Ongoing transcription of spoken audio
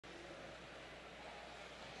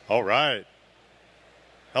All right.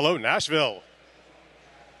 Hello, Nashville.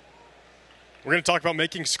 We're going to talk about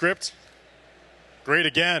making script great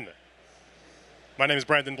again. My name is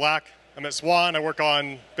Brandon Black. I'm at Swan. I work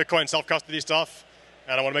on Bitcoin self-custody stuff,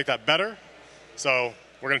 and I want to make that better. So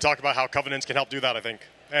we're going to talk about how covenants can help do that, I think,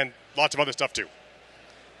 and lots of other stuff too.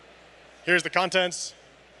 Here's the contents.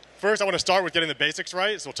 First, I want to start with getting the basics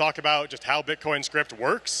right. So we'll talk about just how Bitcoin script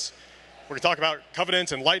works. We're going to talk about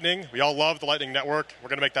covenants and Lightning. We all love the Lightning Network. We're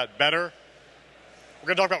going to make that better. We're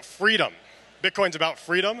going to talk about freedom. Bitcoin's about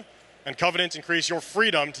freedom, and covenants increase your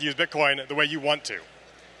freedom to use Bitcoin the way you want to.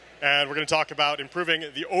 And we're going to talk about improving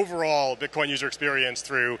the overall Bitcoin user experience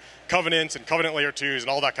through covenants and covenant layer 2s and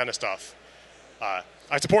all that kind of stuff. I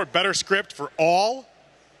support better script for all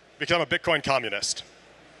because I'm a Bitcoin communist.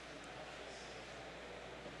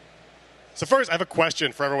 So first, I have a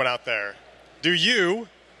question for everyone out there. Do you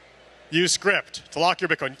use script to lock your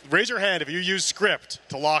Bitcoin? Raise your hand if you use script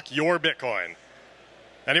to lock your Bitcoin.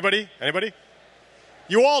 Anybody? Anybody?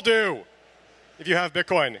 You all do. If you have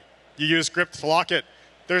Bitcoin, you use script to lock it.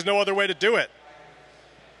 There's no other way to do it.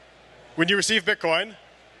 When you receive Bitcoin,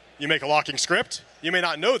 you make a locking script. You may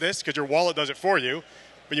not know this because your wallet does it for you,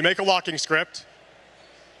 but you make a locking script.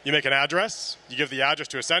 You make an address. You give the address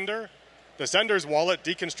to a sender. The sender's wallet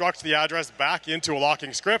deconstructs the address back into a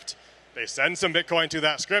locking script. They send some Bitcoin to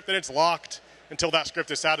that script, and it's locked until that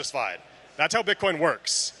script is satisfied. That's how Bitcoin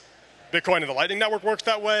works. Bitcoin in the Lightning Network works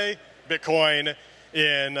that way. Bitcoin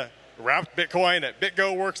in Wrapped Bitcoin at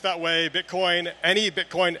BitGo works that way. Bitcoin, any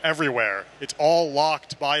Bitcoin everywhere, it's all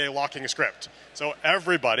locked by a locking script. So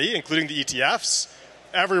everybody, including the ETFs,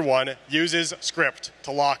 everyone uses script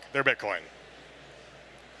to lock their Bitcoin.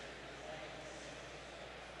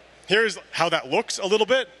 Here's how that looks a little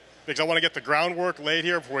bit, because I want to get the groundwork laid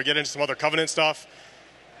here before we get into some other covenant stuff.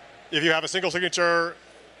 If you have a single signature,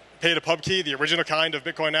 paid a pub key, the original kind of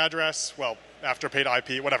Bitcoin address, well, after paid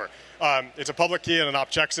IP, whatever. It's a public key and an op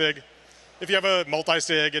check sig. If you have a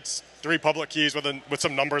multi-sig, it's 3 public keys with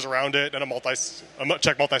some numbers around it and a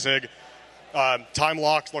check multi-sig. Time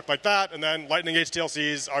locks look like that, and then Lightning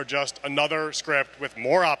HTLCs are just another script with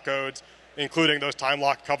more opcodes, including those time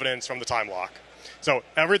lock covenants from the time lock. So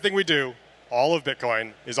everything we do, all of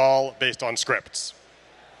Bitcoin, is all based on scripts.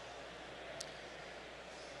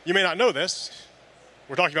 You may not know this.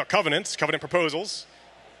 We're talking about covenants, covenant proposals.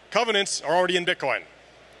 Covenants are already in Bitcoin.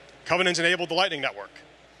 Covenants enabled the Lightning Network.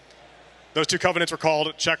 Those 2 covenants were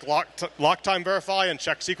called check lock time verify and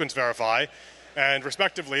check sequence verify. And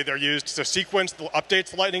respectively, they're used to sequence the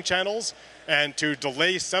updates to Lightning channels and to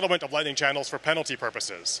delay settlement of Lightning channels for penalty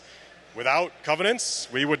purposes. Without covenants,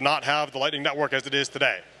 we would not have the Lightning Network as it is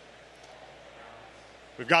today.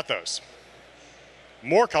 We've got those.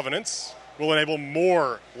 More covenants will enable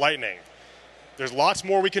more Lightning. There's lots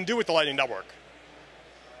more we can do with the Lightning Network.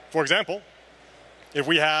 For example, if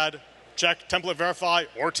we had check template verify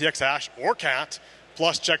or TX hash or cat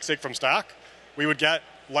plus check sig from stack, we would get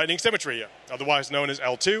Lightning symmetry, otherwise known as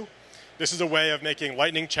L2. This is a way of making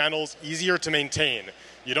Lightning channels easier to maintain.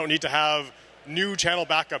 You don't need to have new channel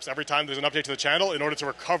backups every time there's an update to the channel in order to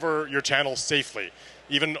recover your channel safely.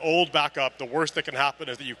 Even an old backup, the worst that can happen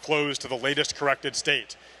is that you close to the latest corrected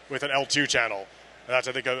state with an L2 channel. And that's,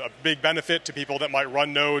 I think, a big benefit to people that might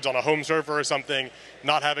run nodes on a home server or something,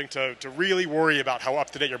 not having to really worry about how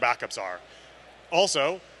up-to-date your backups are.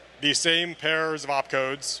 Also, these same pairs of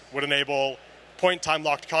opcodes would enable point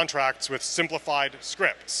time-locked contracts with simplified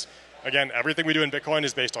scripts. Again, everything we do in Bitcoin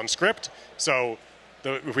is based on script. So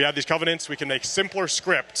if we have these covenants, we can make simpler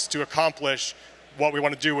scripts to accomplish what we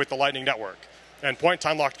want to do with the Lightning Network. And point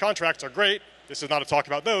time-locked contracts are great. This is not a talk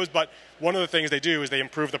about those, but one of the things they do is they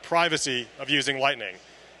improve the privacy of using Lightning.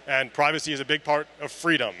 And privacy is a big part of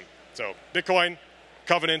freedom. So Bitcoin,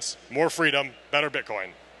 covenants, more freedom, better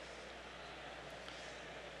Bitcoin.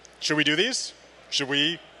 Should we do these? Should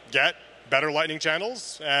we get better Lightning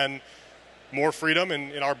channels and more freedom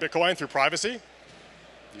in our Bitcoin through privacy?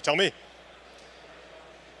 You tell me.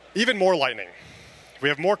 Even more Lightning. If we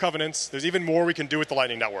have more covenants, there's even more we can do with the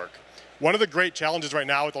Lightning Network. One of the great challenges right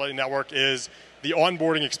now with the Lightning Network is the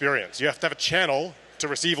onboarding experience. You have to have a channel to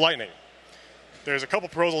receive Lightning. There's a couple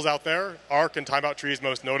proposals out there, ARC and timeout trees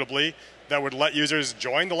most notably, that would let users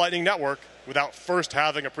join the Lightning Network without first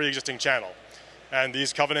having a pre-existing channel. And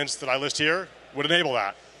these covenants that I list here would enable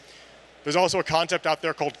that. There's also a concept out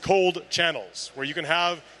there called cold channels, where you can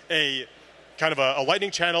have a kind of a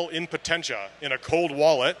Lightning channel in Potentia in a cold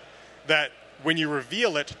wallet that when you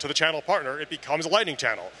reveal it to the channel partner, it becomes a Lightning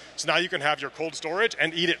channel. So now you can have your cold storage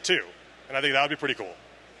and eat it too. And I think that would be pretty cool.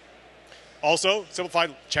 Also,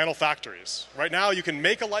 simplified channel factories. Right now, you can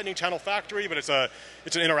make a Lightning channel factory, but it's an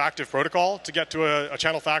interactive protocol to get to a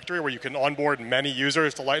channel factory where you can onboard many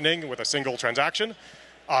users to Lightning with a single transaction.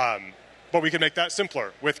 But we can make that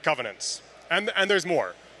simpler with covenants. And there's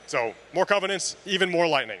more. So more covenants, even more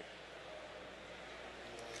Lightning.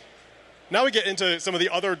 Now we get into some of the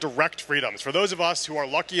other direct freedoms. For those of us who are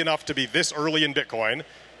lucky enough to be this early in Bitcoin,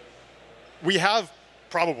 we have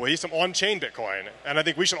probably some on-chain Bitcoin. And I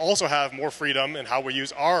think we should also have more freedom in how we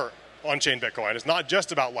use our on-chain Bitcoin. It's not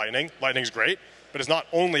just about Lightning. Lightning's great, but it's not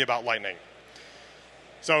only about Lightning.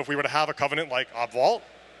 So if we were to have a covenant like Obvault,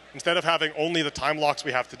 instead of having only the time locks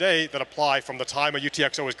we have today that apply from the time a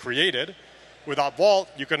UTXO is created, with Obvault,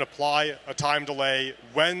 you can apply a time delay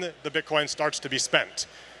when the Bitcoin starts to be spent.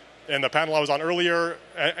 In the panel I was on earlier,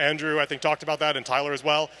 Andrew, I think, talked about that, and Tyler as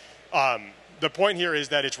well. The point here is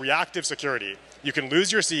that it's reactive security. You can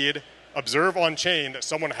lose your seed, observe on-chain that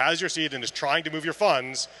someone has your seed and is trying to move your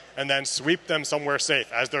funds, and then sweep them somewhere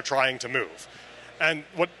safe as they're trying to move. And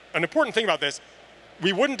an important thing about this,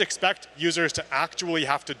 we wouldn't expect users to actually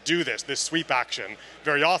have to do this sweep action,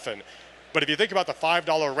 very often. But if you think about the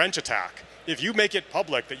 $5 wrench attack, if you make it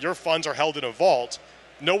public that your funds are held in a vault,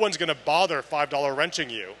 no one's going to bother $5 wrenching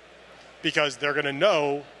you because they're going to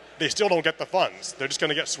know they still don't get the funds. They're just going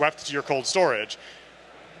to get swept to your cold storage.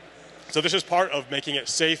 So this is part of making it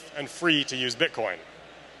safe and free to use Bitcoin.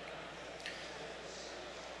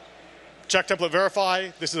 Check template verify.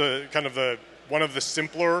 This is one of the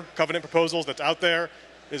simpler covenant proposals that's out there.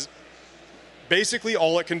 Is basically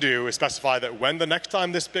all it can do is specify that when the next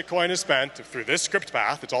time this Bitcoin is spent through this script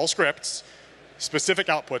path, it's all scripts, specific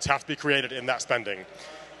outputs have to be created in that spending.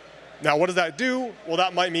 Now, what does that do? Well,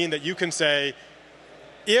 that might mean that you can say,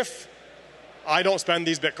 if I don't spend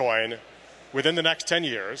these Bitcoin within the next 10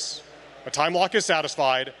 years, a time lock is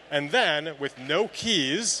satisfied, and then with no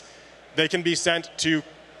keys, they can be sent to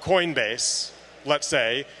Coinbase, let's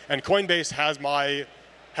say, and Coinbase has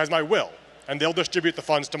my will, and they'll distribute the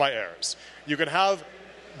funds to my heirs. You can have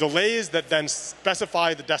delays that then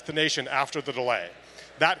specify the destination after the delay.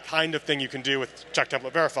 That kind of thing you can do with check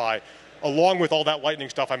template verify, along with all that Lightning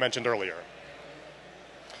stuff I mentioned earlier.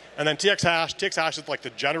 And then TX hash. TX hash is like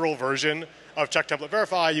the general version of check template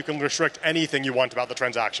verify. You can restrict anything you want about the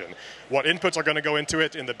transaction. What inputs are going to go into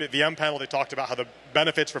it. In the BitVM panel, they talked about how the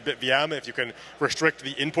benefits for BitVM, if you can restrict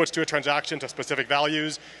the inputs to a transaction to specific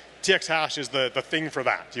values. TX hash is the thing for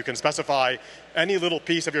that. You can specify any little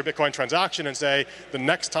piece of your Bitcoin transaction and say, the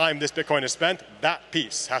next time this Bitcoin is spent, that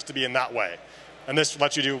piece has to be in that way. And this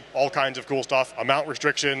lets you do all kinds of cool stuff, amount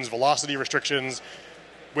restrictions, velocity restrictions,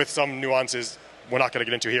 with some nuances we're not going to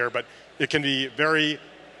get into here, but it can be very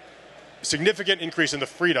significant increase in the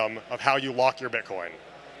freedom of how you lock your Bitcoin.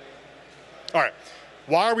 All right,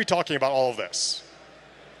 why are we talking about all of this?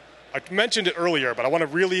 I mentioned it earlier, but I want to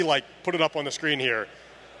really put it up on the screen here.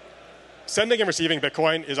 Sending and receiving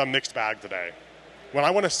Bitcoin is a mixed bag today. When I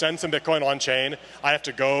want to send some Bitcoin on-chain, I have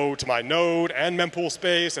to go to my node and mempool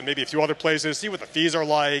space and maybe a few other places, see what the fees are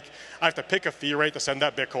like. I have to pick a fee rate to send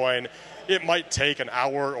that Bitcoin. It might take an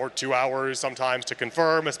hour or 2 hours sometimes to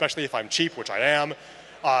confirm, especially if I'm cheap, which I am.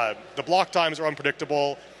 The block times are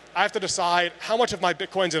unpredictable. I have to decide how much of my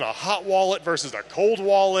Bitcoin's in a hot wallet versus a cold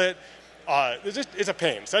wallet. It's a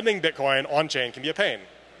pain. Sending Bitcoin on-chain can be a pain.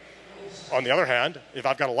 On the other hand, if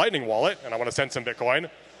I've got a Lightning wallet and I want to send some Bitcoin,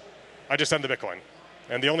 I just send the Bitcoin.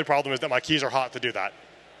 And the only problem is that my keys are hot to do that.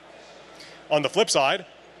 On the flip side,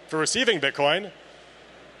 for receiving Bitcoin,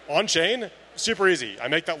 on-chain, super easy. I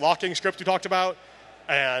make that locking script we talked about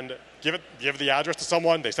and give the address to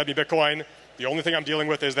someone. They send me Bitcoin. The only thing I'm dealing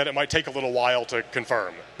with is that it might take a little while to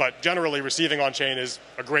confirm. But generally, receiving on-chain is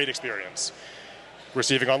a great experience.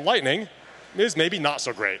 Receiving on Lightning is maybe not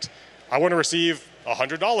so great. I want to receive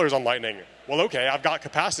 $100 on Lightning. Well, okay, I've got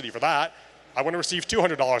capacity for that. I want to receive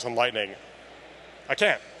 $200 on Lightning. I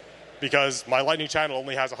can't, because my Lightning channel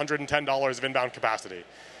only has $110 of inbound capacity.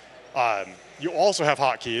 You also have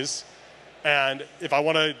hotkeys, and if I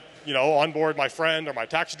want to, onboard my friend or my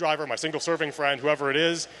taxi driver, my single serving friend, whoever it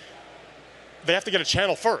is, they have to get a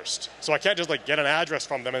channel first. So I can't just get an address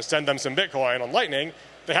from them and send them some Bitcoin on Lightning.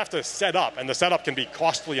 They have to set up, and the setup can be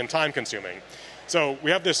costly and time consuming. So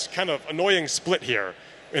we have this kind of annoying split here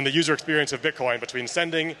in the user experience of Bitcoin between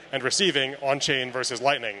sending and receiving on-chain versus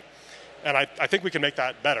Lightning. And I think we can make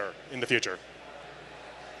that better in the future.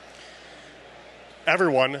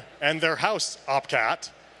 Everyone and their house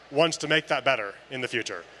opcat wants to make that better in the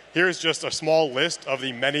future. Here's just a small list of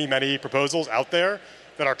the many, many proposals out there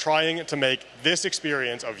that are trying to make this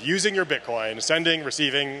experience of using your Bitcoin, sending,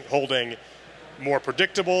 receiving, holding, more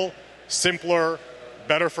predictable, simpler,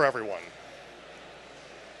 better for everyone.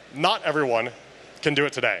 Not everyone can do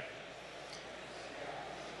it today.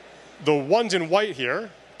 The ones in white here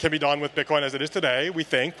can be done with Bitcoin as it is today, we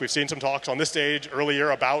think. We've seen some talks on this stage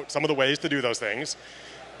earlier about some of the ways to do those things.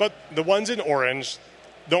 But the ones in orange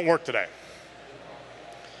don't work today.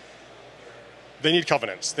 They need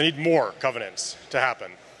covenants. They need more covenants to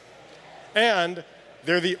happen. And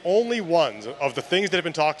they're the only ones of the things that have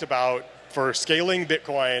been talked about for scaling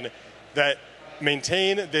Bitcoin that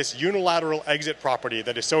maintain this unilateral exit property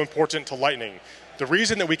that is so important to Lightning. The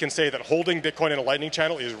reason that we can say that holding Bitcoin in a Lightning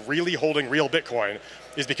channel is really holding real Bitcoin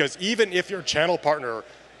is because even if your channel partner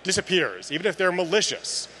disappears, even if they're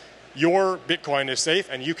malicious, your Bitcoin is safe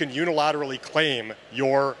and you can unilaterally claim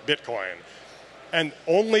your Bitcoin. And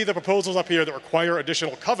only the proposals up here that require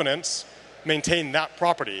additional covenants maintain that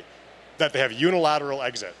property, that they have unilateral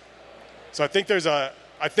exit. So I think there's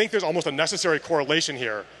almost a necessary correlation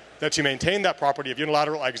here that to maintain that property of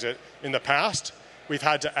unilateral exit, in the past, we've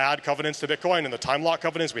had to add covenants to Bitcoin and the time lock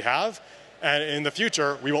covenants we have. And in the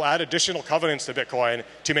future, we will add additional covenants to Bitcoin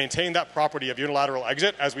to maintain that property of unilateral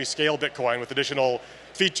exit as we scale Bitcoin with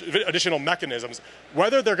additional mechanisms.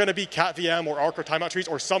 Whether they're going to be CatVM or ARC or timeout trees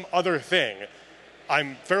or some other thing,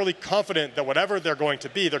 I'm fairly confident that whatever they're going to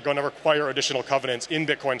be, they're going to require additional covenants in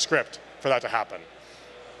Bitcoin script for that to happen.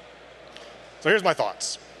 So here's my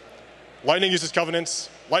thoughts. Lightning uses covenants.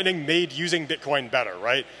 Lightning made using Bitcoin better,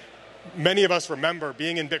 right? Many of us remember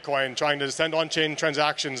being in Bitcoin, trying to send on-chain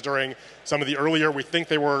transactions during some of the earlier, we think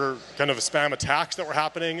they were kind of spam attacks that were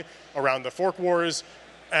happening around the fork wars.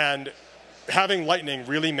 And having Lightning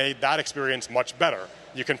really made that experience much better.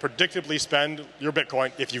 You can predictably spend your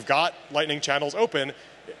Bitcoin if you've got Lightning channels open,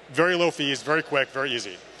 very low fees, very quick, very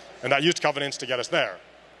easy. And that used covenants to get us there.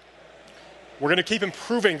 We're going to keep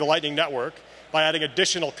improving the Lightning network by adding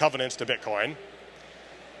additional covenants to Bitcoin.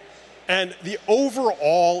 And the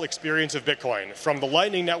overall experience of Bitcoin, from the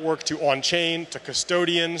Lightning Network to on-chain, to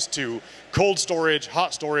custodians, to cold storage,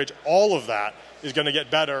 hot storage, all of that is going to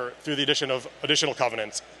get better through the addition of additional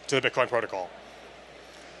covenants to the Bitcoin protocol.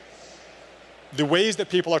 The ways that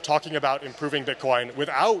people are talking about improving Bitcoin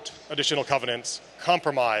without additional covenants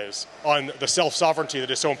compromise on the self-sovereignty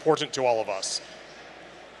that is so important to all of us.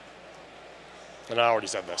 And I already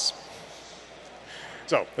said this.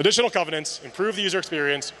 So additional covenants improve the user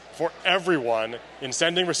experience for everyone in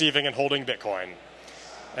sending, receiving, and holding Bitcoin.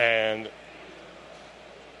 And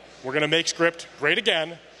we're going to make script great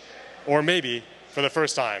again, or maybe for the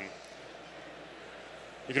first time.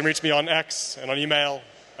 You can reach me on X and on email.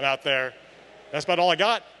 I'm out there. That's about all I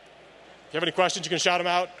got. If you have any questions, you can shout them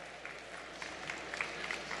out.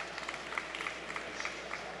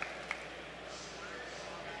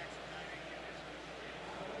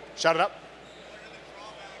 Shout it up.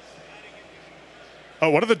 Oh,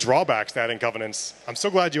 what are the drawbacks to adding covenants? I'm so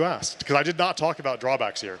glad you asked, because I did not talk about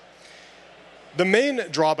drawbacks here. The main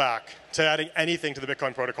drawback to adding anything to the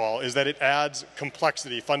Bitcoin protocol is that it adds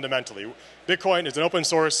complexity fundamentally. Bitcoin is an open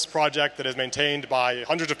source project that is maintained by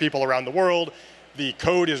hundreds of people around the world. The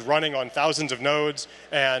code is running on thousands of nodes,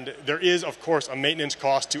 and there is, of course, a maintenance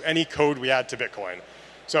cost to any code we add to Bitcoin.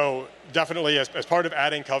 So definitely, as part of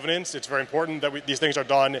adding covenants, it's very important that these things are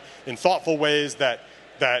done in thoughtful ways that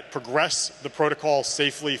progress the protocol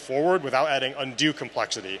safely forward without adding undue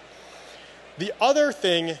complexity. The other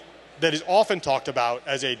thing that is often talked about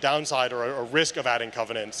as a downside or a risk of adding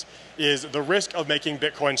covenants is the risk of making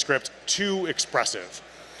Bitcoin script too expressive.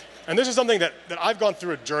 And this is something that I've gone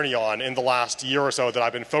through a journey on in the last year or so that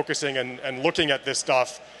I've been focusing and looking at this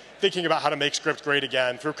stuff, thinking about how to make script great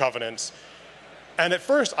again through covenants. And at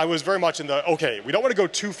first, I was very much in the, okay, we don't want to go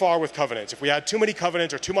too far with covenants. If we add too many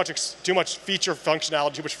covenants or too much feature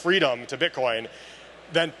functionality, too much freedom to Bitcoin,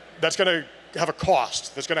 then that's going to have a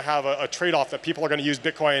cost. That's going to have a trade-off that people are going to use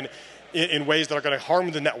Bitcoin in ways that are going to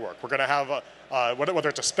harm the network. We're going to have, whether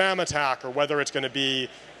it's a spam attack or whether it's going to be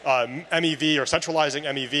MEV or centralizing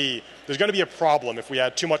MEV, there's going to be a problem if we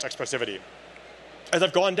add too much expressivity. As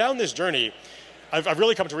I've gone down this journey, I've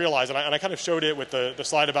really come to realize, and I kind of showed it with the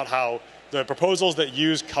slide about how the proposals that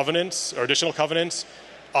use covenants or additional covenants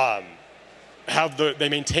they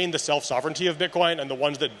maintain the self-sovereignty of Bitcoin, and the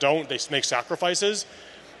ones that don't, they make sacrifices.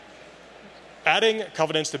 Adding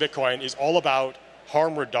covenants to Bitcoin is all about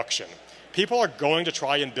harm reduction. People are going to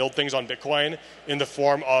try and build things on Bitcoin in the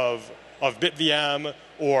form of BitVM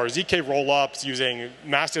or ZK rollups using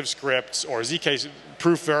massive scripts or ZK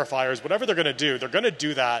proof verifiers, whatever they're going to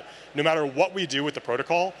do that no matter what we do with the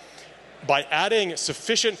protocol. By adding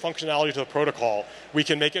sufficient functionality to the protocol, we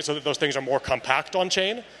can make it so that those things are more compact on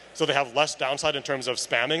chain, so they have less downside in terms of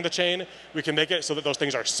spamming the chain. We can make it so that those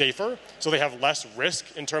things are safer, so they have less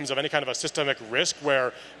risk in terms of any kind of a systemic risk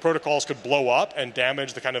where protocols could blow up and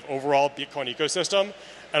damage the kind of overall Bitcoin ecosystem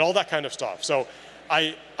and all that kind of stuff. So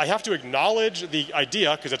I have to acknowledge the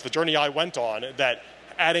idea, because it's the journey I went on, that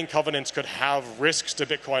adding covenants could have risks to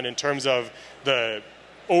Bitcoin in terms of the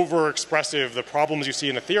overexpressive, the problems you see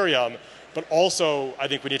in Ethereum, but also I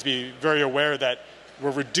think we need to be very aware that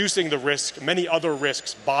we're reducing the risk, many other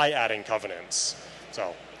risks, by adding covenants.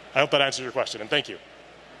 So I hope that answers your question, and thank you.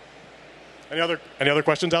 Any other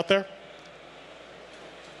questions out there?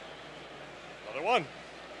 Another one.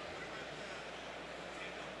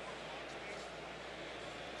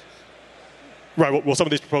 Right, well, some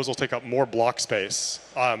of these proposals take up more block space.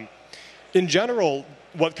 In general,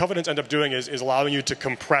 what covenants end up doing is allowing you to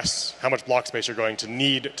compress how much block space you're going to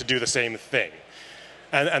need to do the same thing.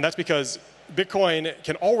 And that's because Bitcoin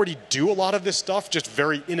can already do a lot of this stuff just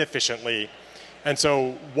very inefficiently. And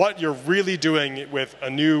so what you're really doing with a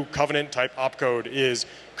new covenant type opcode is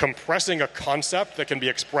compressing a concept that can be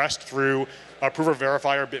expressed through a prover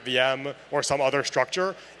verifier BitVM or some other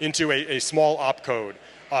structure into a small opcode.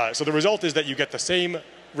 So the result is that you get the same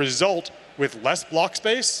result with less block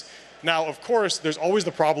space. Now, of course, there's always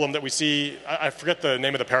the problem that we see, I forget the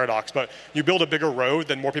name of the paradox, but you build a bigger road,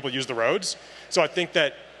 then more people use the roads. So I think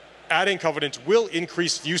that adding covenants will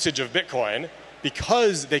increase usage of Bitcoin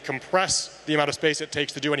because they compress the amount of space it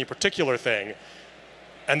takes to do any particular thing.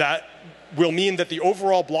 And that will mean that the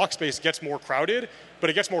overall block space gets more crowded, but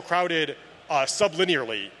it gets more crowded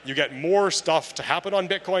sublinearly. You get more stuff to happen on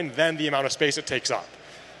Bitcoin than the amount of space it takes up.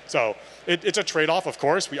 So it's a trade-off, of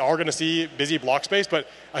course. We are going to see busy block space, but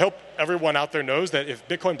I hope everyone out there knows that if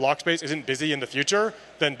Bitcoin block space isn't busy in the future,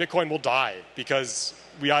 then Bitcoin will die, because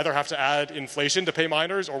we either have to add inflation to pay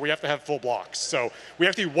miners or we have to have full blocks. So we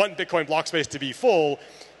actually want Bitcoin block space to be full,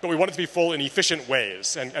 but we want it to be full in efficient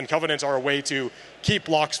ways. And covenants are a way to keep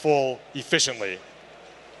blocks full efficiently.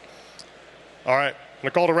 All right, I'm going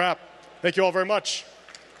to call it a wrap. Thank you all very much.